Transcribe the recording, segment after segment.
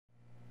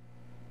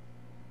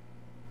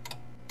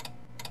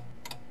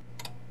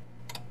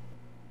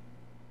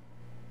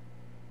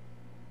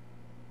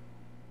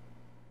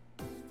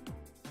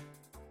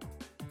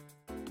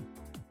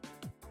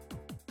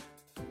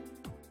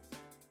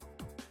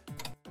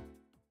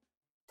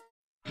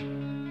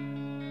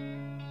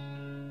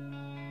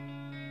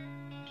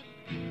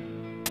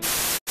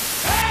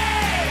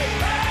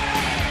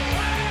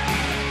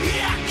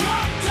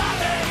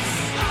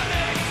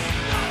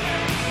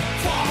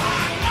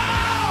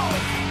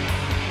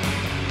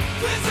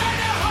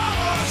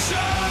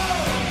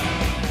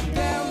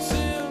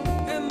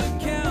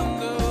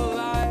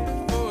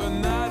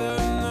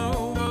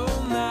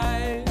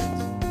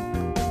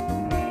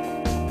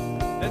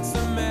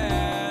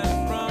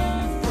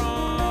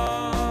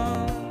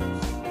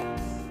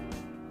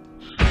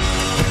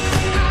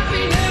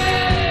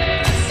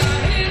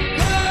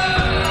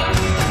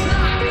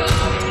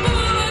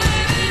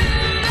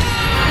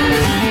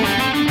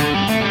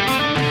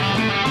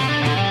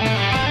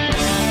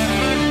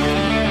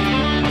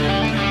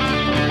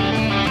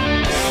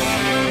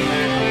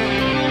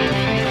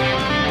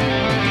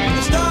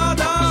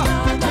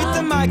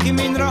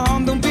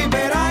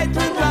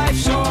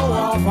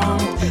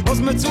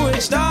zu,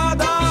 ich da.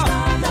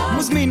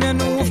 Muss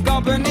meinen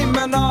Aufgaben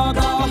immer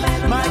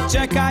nachgehen. Mic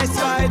check 1,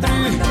 2, 3,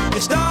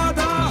 ich da.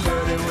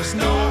 But it was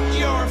not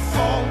your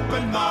fault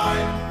but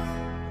mine,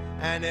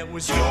 and it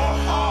was your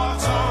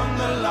heart on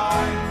the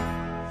line.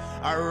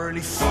 I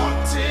really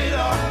fucked it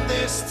up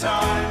this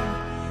time,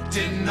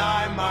 didn't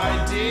I,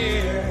 my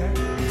dear?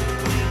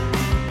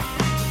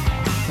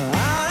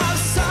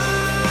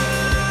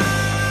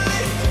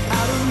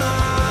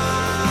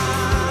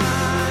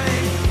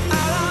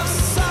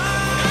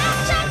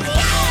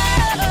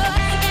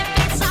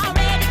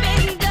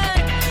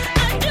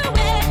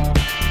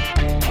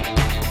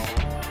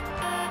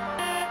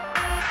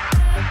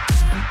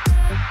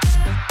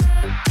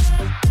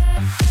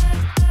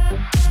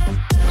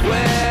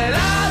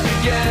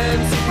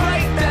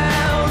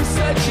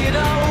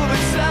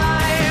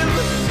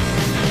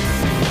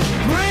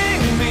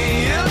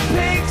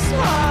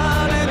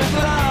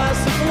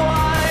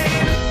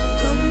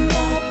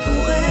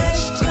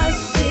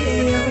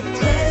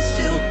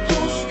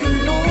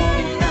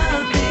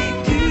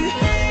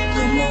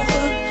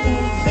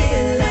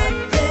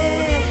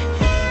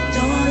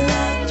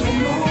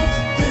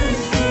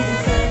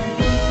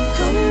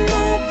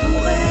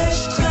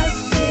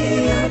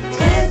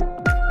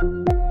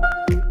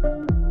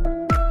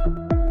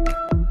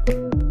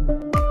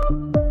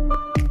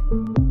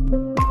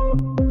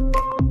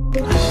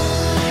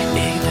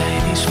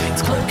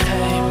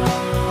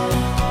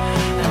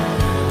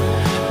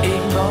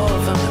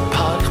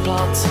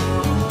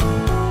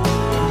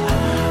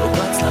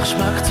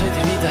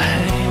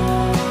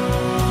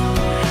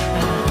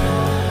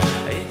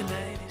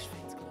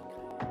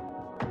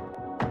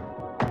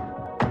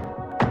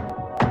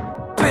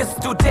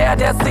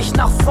 Der sich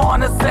nach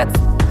vorne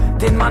setzt,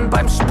 den man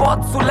beim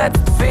Sport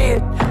zuletzt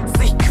wählt,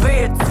 sich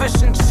quält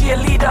zwischen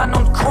Cheerleadern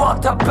und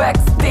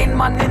Quarterbacks, den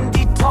man in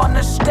die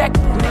Tonne steckt.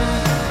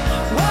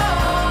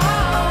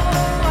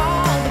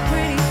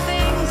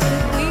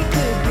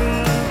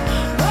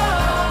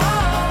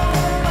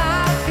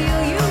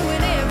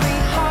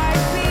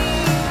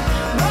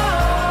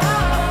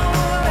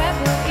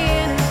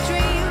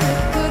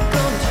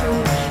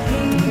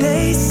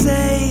 They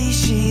say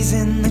she's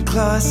in the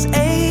class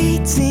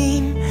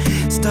 18,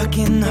 stuck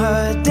in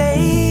her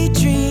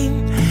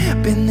daydream.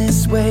 Been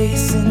this way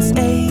since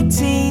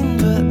 18,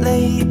 but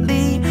lately